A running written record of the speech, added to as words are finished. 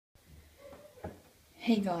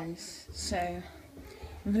Hey guys, so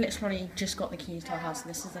we've literally just got the keys to our house.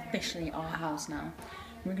 This is officially our house now.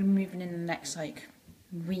 We're gonna be moving in the next week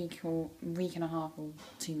and a half or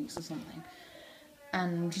 2 weeks or something.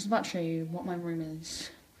 And I'm just about to show you what my room is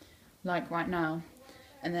like right now.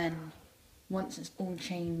 And then once it's all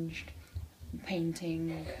changed,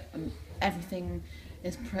 painting, and everything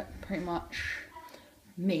is pretty much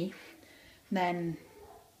me, then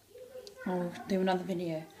I'll do another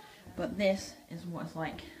video. But this is what it's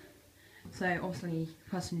like. So obviously the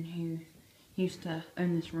person who used to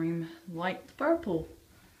own this room liked purple.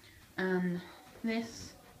 And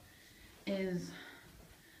this is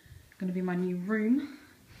going to be my new room.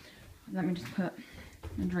 Let me just put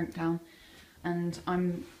a drink down. And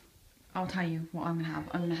I'll tell you what I'm going to have.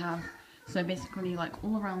 I'm going to have, so basically like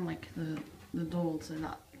all around like the door, so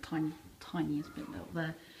that tiniest bit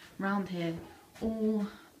there, around here, all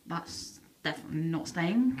that's definitely not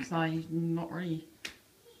staying because I'm not really,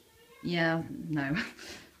 no.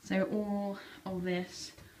 So all of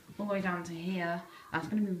this, all the way down to here, that's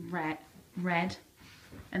going to be red,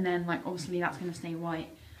 and then like obviously that's going to stay white.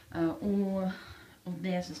 All of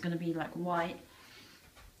this is going to be like white,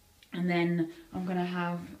 and then I'm going to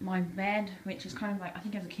have my bed, which is kind of like, I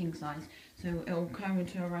think it's a king size, so it'll come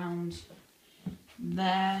into around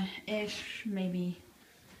there-ish, maybe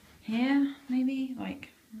here, maybe like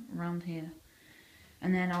around here.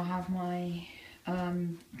 And then I'll have my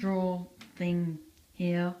drawer thing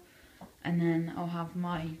here, and then I'll have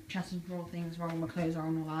my chest of drawer things where all my clothes are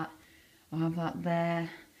and all that. I'll have that there,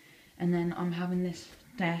 and then I'm having this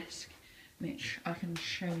desk, which I can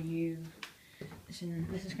show you. This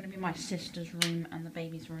is going to be my sister's room and the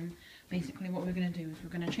baby's room. Basically what we're going to do is we're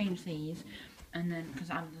going to change these, and then, because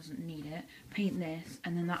Adam doesn't need it, paint this,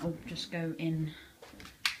 and then that will just go in,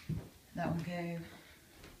 that'll go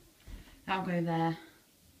there.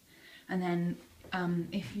 And then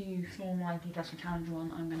if you saw my Dwmc challenge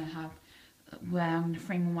one, I'm going to have where I'm going to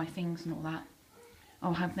frame all my things and all that.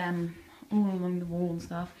 I'll have them all along the wall and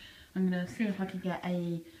stuff. I'm going to see if I can get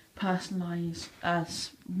a personalised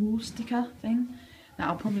wall sticker thing that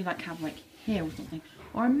I'll probably like have like here or something.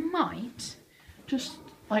 Or I might just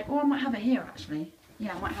like, or I might have it here actually.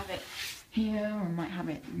 Yeah, I might have it here, or I might have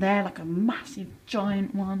it there, like a massive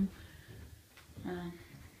giant one.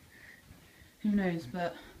 Who knows,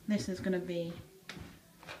 but this is gonna be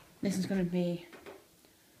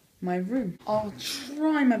my room. I'll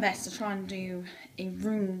try my best to try and do a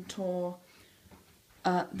room tour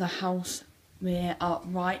at the house we're at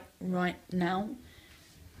right now,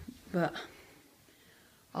 but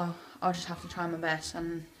I'll just have to try my best,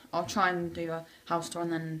 and I'll try and do a house tour,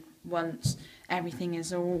 and then once everything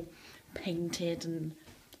is all painted and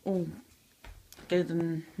all good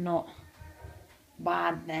and not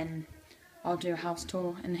bad, then I'll do a house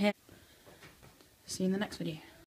tour in here. See you in the next video.